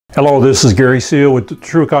Hello, this is Gary Seal with the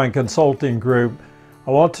TrueCon Consulting Group.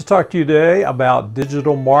 I want to talk to you today about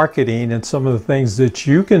digital marketing and some of the things that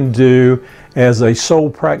you can do as a sole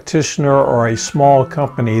practitioner or a small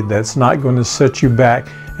company that's not going to set you back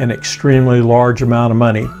an extremely large amount of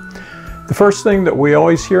money. The first thing that we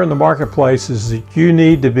always hear in the marketplace is that you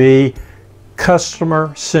need to be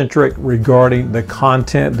customer-centric regarding the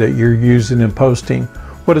content that you're using and posting.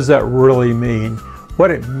 What does that really mean? What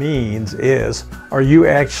it means is, are you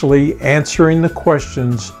actually answering the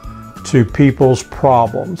questions to people's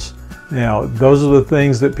problems? Now, those are the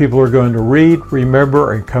things that people are going to read,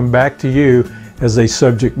 remember, and come back to you as a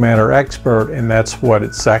subject matter expert, and that's what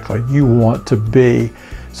exactly you want to be.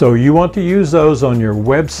 So you want to use those on your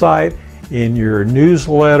website, in your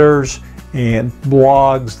newsletters, and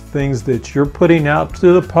blogs, things that you're putting out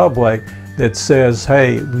to the public that says,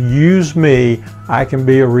 hey, use me, I can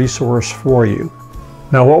be a resource for you.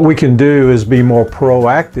 Now what we can do is be more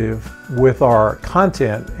proactive with our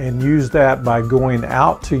content and use that by going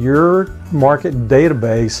out to your market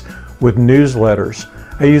database with newsletters.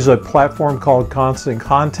 I use a platform called Constant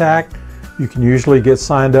Contact. You can usually get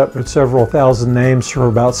signed up with several thousand names for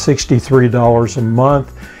about $63 a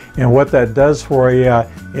month. And what that does for you,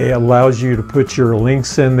 it allows you to put your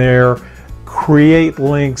links in there, create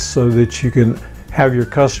links so that you can have your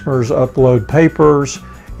customers upload papers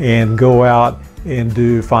and go out and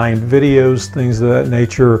find videos, things of that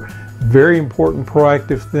nature. Very important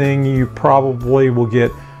proactive thing. You probably will get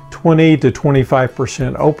 20 to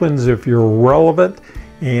 25% opens if you're relevant,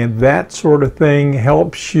 and that sort of thing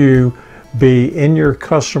helps you be in your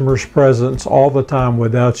customer's presence all the time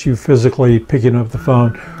without you physically picking up the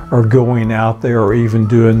phone or going out there or even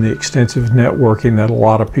doing the extensive networking that a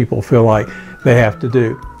lot of people feel like they have to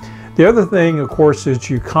do. The other thing, of course, is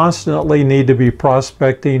you constantly need to be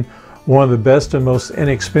prospecting. One of the best and most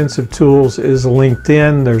inexpensive tools is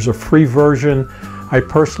LinkedIn. There's a free version. I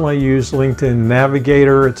personally use LinkedIn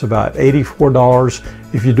Navigator. It's about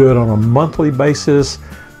 $84 if you do it on a monthly basis.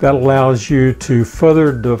 That allows you to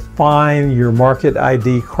further define your market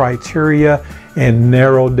ID criteria and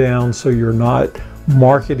narrow down so you're not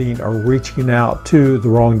marketing or reaching out to the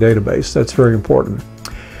wrong database. That's very important.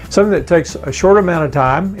 Something that takes a short amount of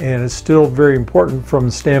time and is still very important from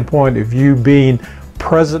the standpoint of you being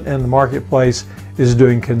present in the marketplace is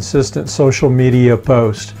doing consistent social media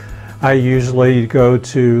posts. I usually go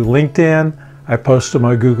to LinkedIn, I post to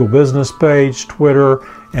my Google business page, Twitter,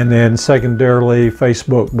 and then secondarily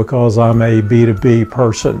Facebook because I'm a B2B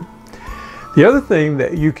person. The other thing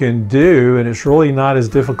that you can do, and it's really not as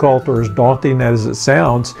difficult or as daunting as it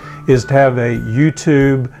sounds, is to have a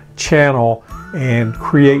YouTube channel and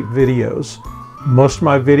create videos. Most of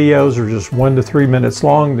my videos are just 1 to 3 minutes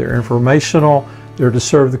long. They're informational. They're to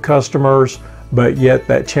serve the customers, but yet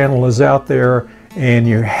that channel is out there and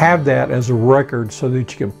you have that as a record so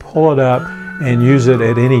that you can pull it up and use it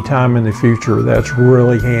at any time in the future. That's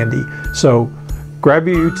really handy. So grab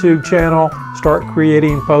your YouTube channel, start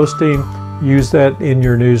creating, posting, use that in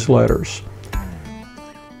your newsletters.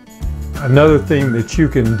 Another thing that you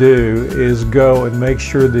can do is go and make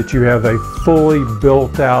sure that you have a fully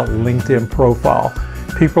built out LinkedIn profile.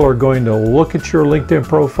 People are going to look at your LinkedIn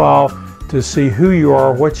profile to see who you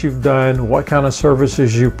are, what you've done, what kind of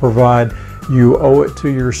services you provide. You owe it to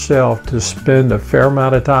yourself to spend a fair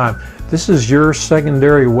amount of time. This is your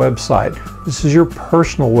secondary website. This is your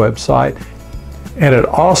personal website, and it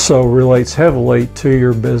also relates heavily to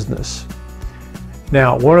your business.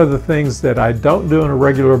 Now, one of the things that I don't do on a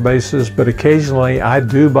regular basis, but occasionally I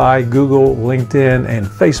do buy Google, LinkedIn, and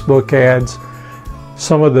Facebook ads.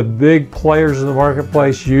 Some of the big players in the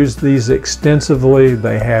marketplace use these extensively.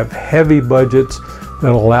 They have heavy budgets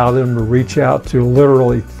that allow them to reach out to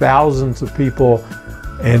literally thousands of people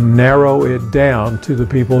and narrow it down to the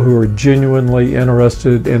people who are genuinely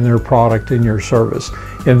interested in their product and your service.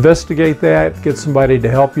 Investigate that, get somebody to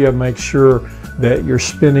help you, make sure that you're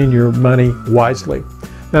spending your money wisely.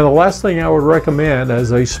 Now, the last thing I would recommend as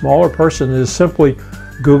a smaller person is simply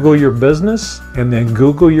Google your business and then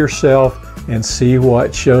Google yourself and see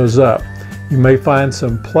what shows up. You may find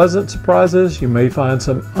some pleasant surprises, you may find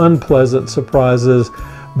some unpleasant surprises,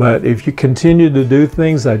 but if you continue to do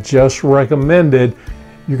things I just recommended,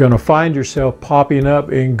 you're going to find yourself popping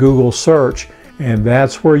up in Google search, and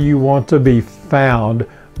that's where you want to be found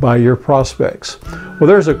by your prospects. Well,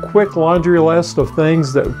 there's a quick laundry list of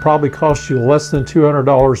things that would probably cost you less than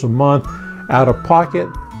 $200 a month out of pocket.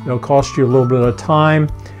 They'll cost you a little bit of time.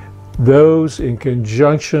 Those in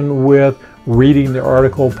conjunction with reading the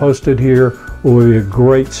article posted here will be a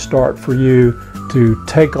great start for you to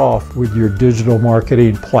take off with your digital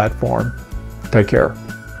marketing platform. Take care.